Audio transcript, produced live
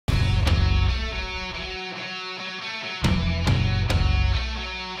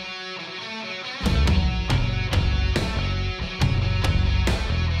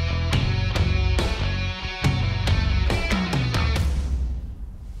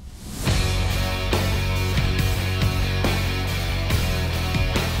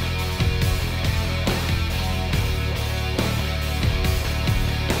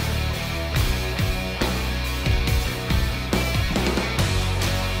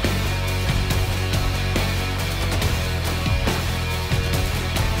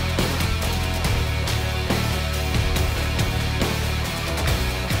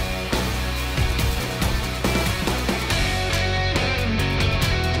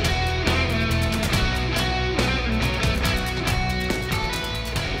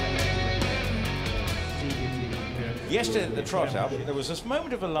yesterday at the trot up, there was this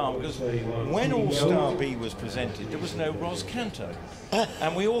moment of alarm because when Allstar B was presented, there was no Ros Canter.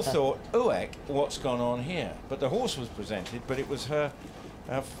 And we all thought, heck, what's gone on here? But the horse was presented, but it was her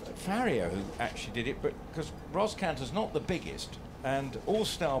farrier who actually did it, but because Ros Canter's not the biggest, and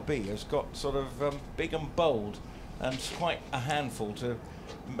Allstar B has got sort of big and bold, and it's quite a handful to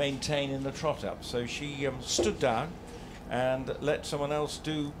maintain in the trot up. So she stood down and let someone else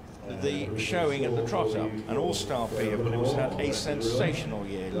do the showing at the trot up, and Allstar B has had a sensational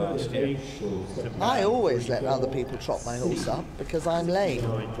year last year. I always let other people trot my horse up because I'm lame.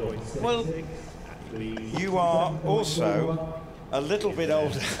 Well, you are also a little bit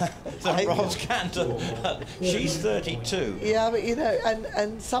older than Ros Canter. She's 32. Yeah, but you know,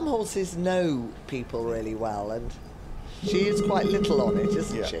 and some horses know people really well, and she is quite little on it,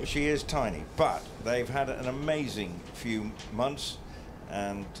 isn't she? She is tiny, but they've had an amazing few months,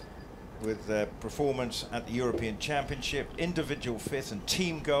 and with their performance at the European Championship, individual fifth and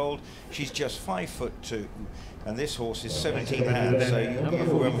team gold. She's just 5'2", and this horse is 17 hands. So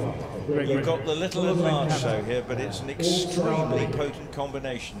you've got the little advantage so here, but it's an extremely potent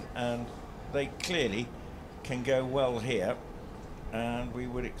combination, and they clearly can go well here. And we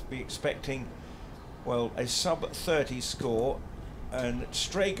would be expecting, well, a sub-30 score. And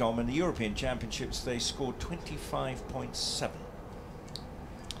Stragom in the European Championships, they scored 25.7.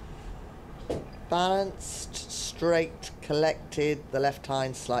 Balanced, straight, collected, the left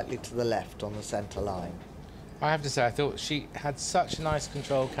hind slightly to the left on the centre line. I have to say, I thought she had such a nice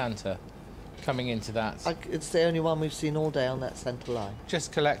control canter coming into that. It's the only one we've seen all day on that centre line.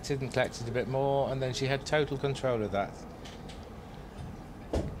 Just collected and collected a bit more, and then she had total control of that.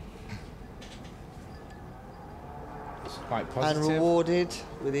 It's quite positive. And rewarded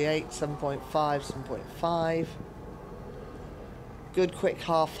with the 8, 7.5, 7.5. Good quick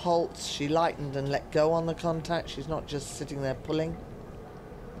half halts. She lightened and let go on the contact. She's not just sitting there pulling.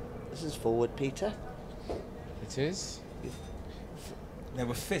 This is forward, Peter. It is. They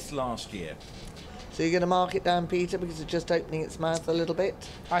were 5th last year. So you're going to mark it down, Peter, because it's just opening its mouth a little bit?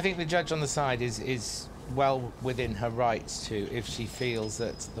 I think the judge on the side is well within her rights to, if she feels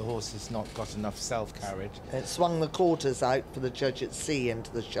that the horse has not got enough self-carriage. It swung the quarters out for the judge at C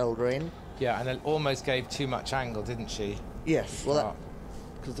into the shoulder in. Yeah, and it almost gave too much angle, didn't she? Yes, well,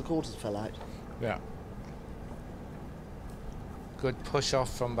 because the quarters fell out. Yeah. Good push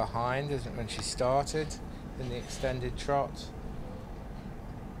off from behind, isn't it, when she started in the extended trot.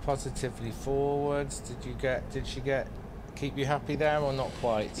 Positively forwards. Did she keep you happy there or not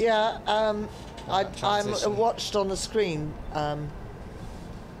quite? Yeah, I watched on the screen. I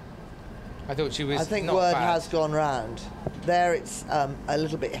thought she was. I think not word bad. has gone round. There, it's a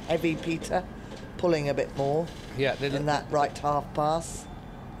little bit heavy, Peter, pulling a bit more. Yeah, in that right half pass,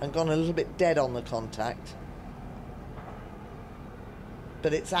 and gone a little bit dead on the contact.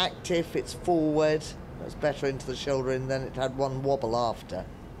 But it's active. It's forward. It's better into the shoulder, and then it had one wobble after.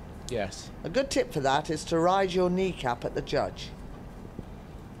 Yes. A good tip for that is to ride your kneecap at the judge.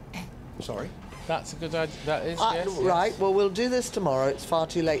 Sorry? That's a good idea. That is, yes, right, yes. well, we'll do this tomorrow. It's far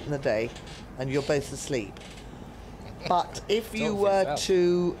too late in the day, and you're both asleep. But if you were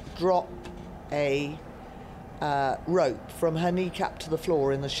to drop a rope from her kneecap to the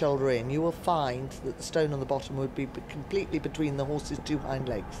floor in the shoulder in, you will find that the stone on the bottom would be completely between the horse's 2 hind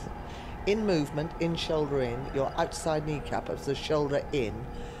legs. In movement, in shoulder in, your outside kneecap of the shoulder in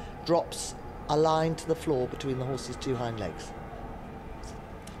drops a line to the floor between the horse's 2 hind legs.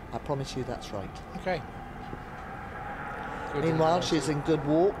 I promise you that's right. Okay. Good. Meanwhile, she's in good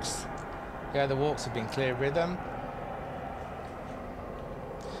walks. Yeah, the walks have been clear rhythm.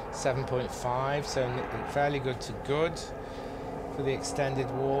 7.5, so fairly good to good for the extended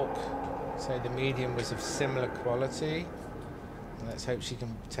walk. So the medium was of similar quality. Let's hope she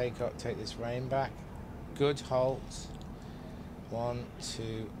can take this rein back. Good halt. 1,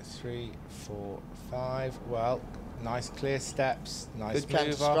 2, 3, 4, 5. Well, nice clear steps. Nice good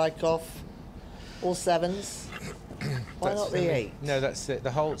counter strike off. All 7s. Why not the 8? No, that's it.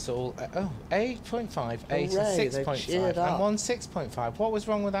 The halts are all 8.5, 8 and Hooray, 6.5, and one 6.5. What was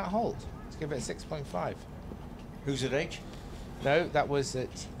wrong with that halt? Let's give it a 6.5. Who's at H? No, that was at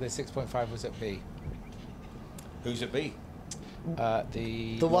the 6.5 was at B. Who's at B?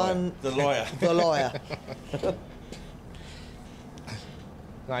 The one. The lawyer. The lawyer.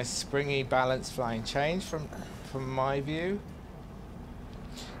 Nice springy balanced flying change from my view.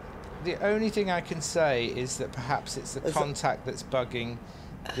 The only thing I can say is that perhaps it's the contact that's bugging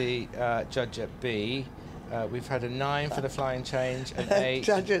the judge at B. We've had a 9 for the flying change, an 8.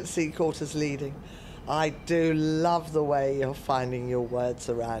 Judge at C quarters leading. I do love the way you're finding your words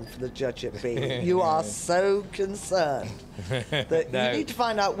around for the judge at B. You are so concerned that you need to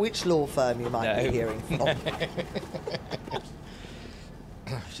find out which law firm you might be hearing from.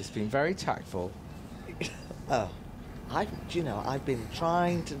 I've just been very tactful. Oh, I've been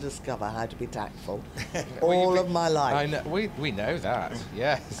trying to discover how to be tactful all of my life. I know, we know that,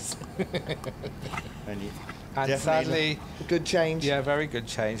 yes. And sadly... Good change. Yeah, very good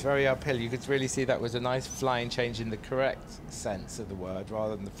change, very uphill. You could really see that was a nice flying change in the correct sense of the word,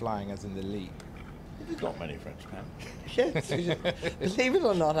 rather than the flying as in the leap. You've got many friends, Pam. Yes, believe it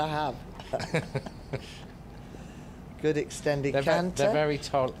or not, I have. Good extended canter. They're very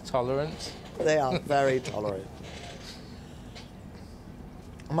tolerant. They are very tolerant.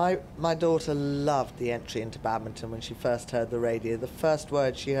 My daughter loved the entry into badminton when she first heard the radio. The first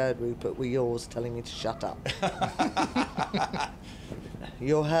words she heard, Rupert, were yours telling me to shut up.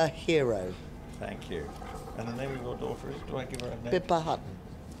 You're her hero. Thank you. And the name of your daughter is? Do I give her a name? Pippa Hutton.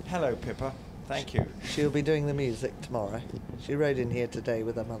 Hello, Pippa. Thank you. She'll be doing the music tomorrow. She rode in here today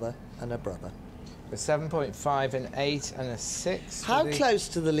with her mother and her brother. A 7.5, an 8 and a 6. How close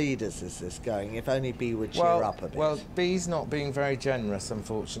to the leaders is this going, if only B would cheer up a bit? Well, B's not being very generous,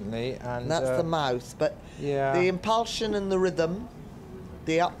 unfortunately. And that's the mouth, but yeah. The impulsion and the rhythm,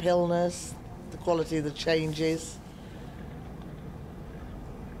 the uphillness, the quality of the changes,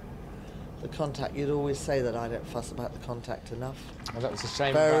 the contact. You'd always say that I don't fuss about the contact enough. Well, that was a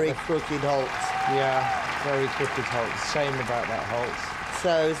shame. Very crooked halts. Yeah, very crooked halts. Shame about that halt.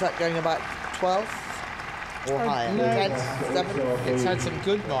 So is that going about 12th or higher? No, 10th, 7th? it's had some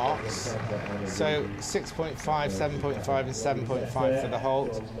good marks. So 6.5, 7.5 and 7.5 for the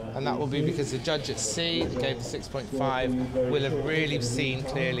halt. And that will be because the judge at C gave the 6.5 will have really seen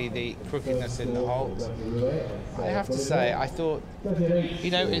clearly the crookedness in the halt. I have to say, I thought,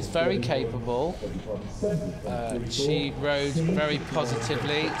 it's very capable. She rode very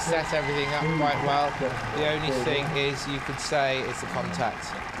positively, set everything up quite well. The only thing is, you could say, it's the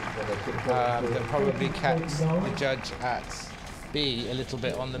contact that probably kept the judge at B a little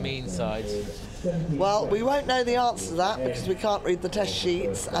bit on the mean side. Well, we won't know the answer to that because we can't read the test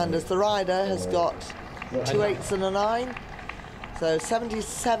sheets, and as the rider has got 2 8s and a 9, so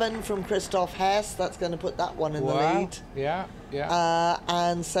 77 from Christoph Hess, that's going to put that one in the lead. Yeah, yeah.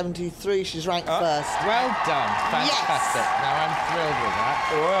 And 73, she's ranked first. Well done, fantastic. Yes. Now I'm thrilled with that.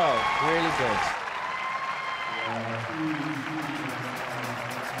 Wow, really good.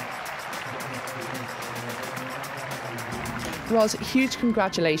 Ros, huge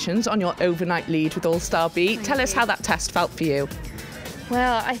congratulations on your overnight lead with Allstar B. Tell us how that test felt for you.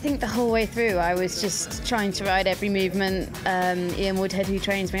 Well, I think the whole way through I was just trying to ride every movement. Ian Woodhead, who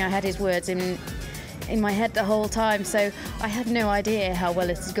trains me, I had his words in my head the whole time, so I had no idea how well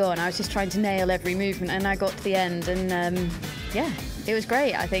it had gone. I was just trying to nail every movement, and I got to the end, and yeah, it was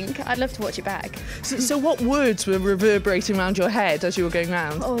great, I think. I'd love to watch it back. So what words were reverberating around your head as you were going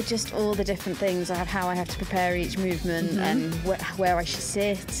round? Oh, just all the different things, how I have to prepare each movement, and where I should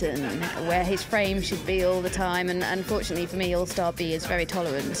sit, and where his frame should be all the time. And unfortunately for me, Allstar B is very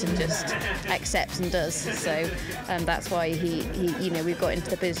tolerant and just accepts and does. So that's why we've got into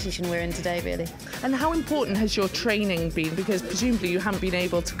the position we're in today, really. And how important has your training been? Because presumably you haven't been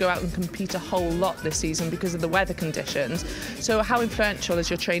able to go out and compete a whole lot this season because of the weather conditions. So how influential has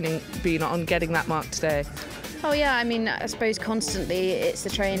your training been on getting that mark today? Oh yeah, I mean, I suppose constantly it's the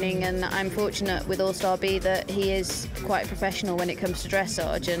training, and I'm fortunate with Allstar B that he is quite professional when it comes to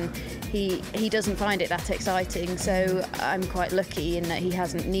dressage, and he doesn't find it that exciting, so I'm quite lucky in that he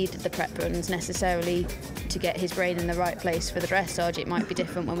hasn't needed the prep runs necessarily to get his brain in the right place for the dressage. It might be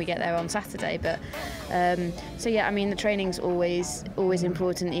different when we get there on Saturday, but so yeah, I mean, the training's always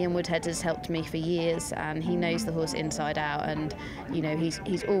important. Ian Woodhead has helped me for years, and he knows the horse inside out, and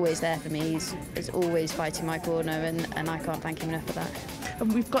he's always there for me. He's always fighting my corner, and I can't thank him enough for that.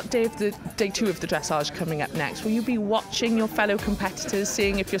 And we've got day 2 of the dressage coming up next. Will you be watching your fellow competitors,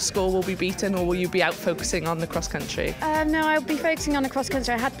 seeing if your score will be beaten, or will you be out focusing on the cross country? No, I'll be focusing on the cross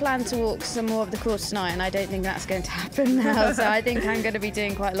country. I had planned to walk some more of the course tonight, and I don't think that's going to happen now. So I think I'm going to be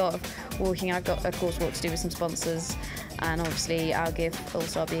doing quite a lot of walking. I've got a course walk to do with some sponsors, and obviously I'll give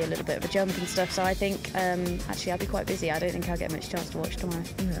Allstar B a little bit of a jump and stuff. So I think actually I'll be quite busy. I don't think I'll get much chance to watch tomorrow.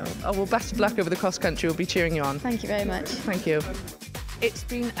 No. Oh, well, best of luck over the cross country. We'll be cheering you on. Thank you very much. Thank you. It's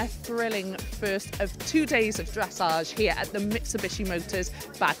been a thrilling first of 2 days of dressage here at the Mitsubishi Motors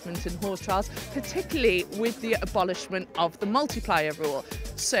Badminton Horse Trials, particularly with the abolishment of the multiplier rule.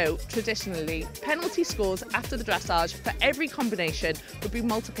 So traditionally, penalty scores after the dressage for every combination would be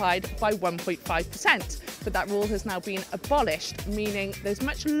multiplied by 1.5%, but that rule has now been abolished, meaning there's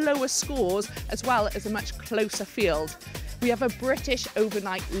much lower scores as well as a much closer field. We have a British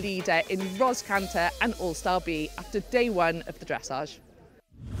overnight leader in Ros Canter and Allstar B after day one of the dressage.